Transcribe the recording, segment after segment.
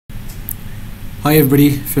Hi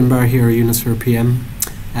everybody, Finbar here, Unisphere PM.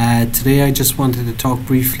 Today I just wanted to talk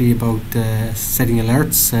briefly about setting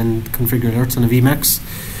alerts and configure alerts on a VMAX.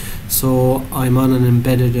 So I'm on an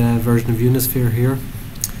embedded version of Unisphere here.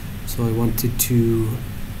 So I wanted to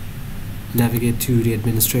navigate to the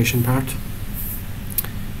administration part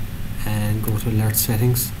and go to alert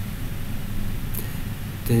settings.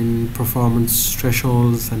 Then performance,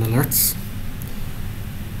 thresholds and alerts.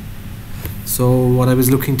 So what I was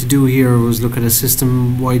looking to do here was look at a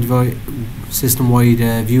system-wide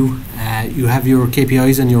view. You have your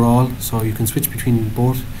KPIs and your all, so you can switch between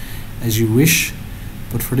both as you wish.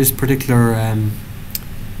 But for this particular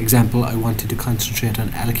example, I wanted to concentrate on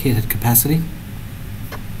allocated capacity.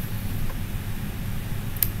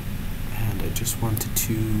 And I just wanted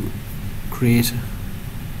to create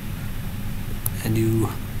a new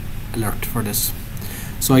alert for this.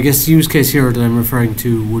 So I guess the use case here that I'm referring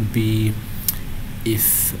to would be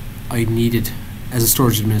if I needed, as a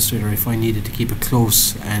storage administrator, if I needed to keep a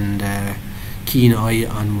close and keen eye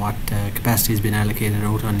on what capacity has been allocated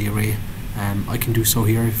out on the array. I can do so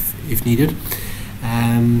here if needed.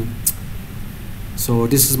 So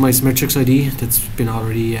this is my symmetrics ID that's been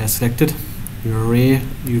already selected. Your array,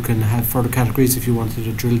 you can have further categories if you wanted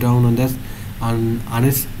to drill down on that, on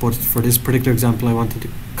it, but for this particular example I wanted to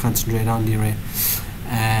concentrate on the array.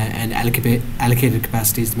 And allocated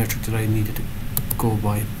capacity is the metric that I needed to go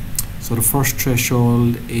by. So the first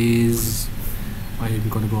threshold is, I'm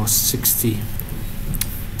going to go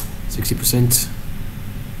 60%,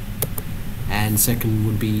 and second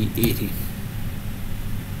would be 80.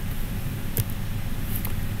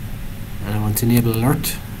 And I want to enable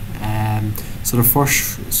alert. So the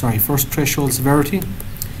first threshold severity,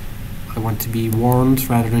 I want to be warned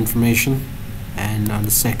rather than information, and on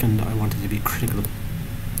the second I want it to be critical.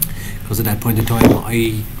 Because at that point in time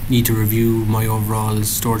I need to review my overall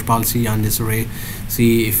storage policy on this array,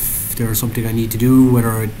 see if there's something I need to do,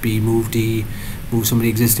 whether it be move some of the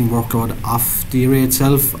existing workload off the array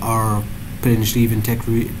itself, or potentially even tech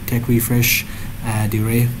refresh the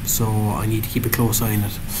array. So I need to keep a close eye on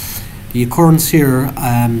it. The occurrence here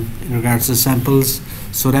in regards to samples,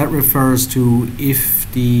 so that refers to if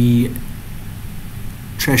the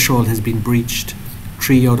threshold has been breached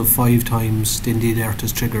 3 out of 5 times, then the alert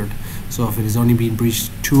is triggered. So if it has only been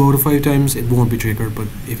breached 2 out of 5 times, it won't be triggered, but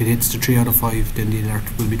if it hits the 3 out of 5, then the alert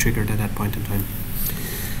will be triggered at that point in time.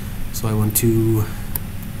 So I want to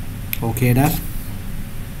OK that,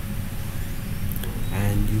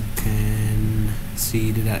 and you can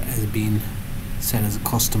see that that has been set as a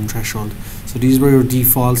custom threshold. So these were your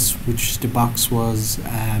defaults, which the box was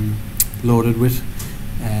loaded with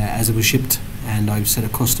as it was shipped, and I've set a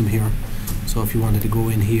custom here. So if you wanted to go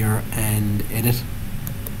in here and edit,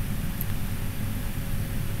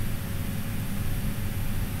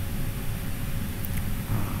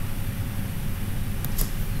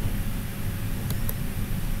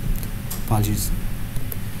 apologies.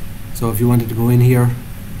 So if you wanted to go in here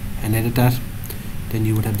and edit that, then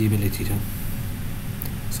you would have the ability to.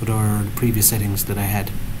 So there are the previous settings that I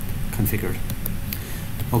had configured.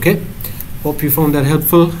 Okay, hope you found that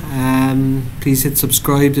helpful. Please hit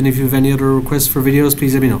subscribe, and if you have any other requests for videos,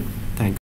 please let me know. Thanks.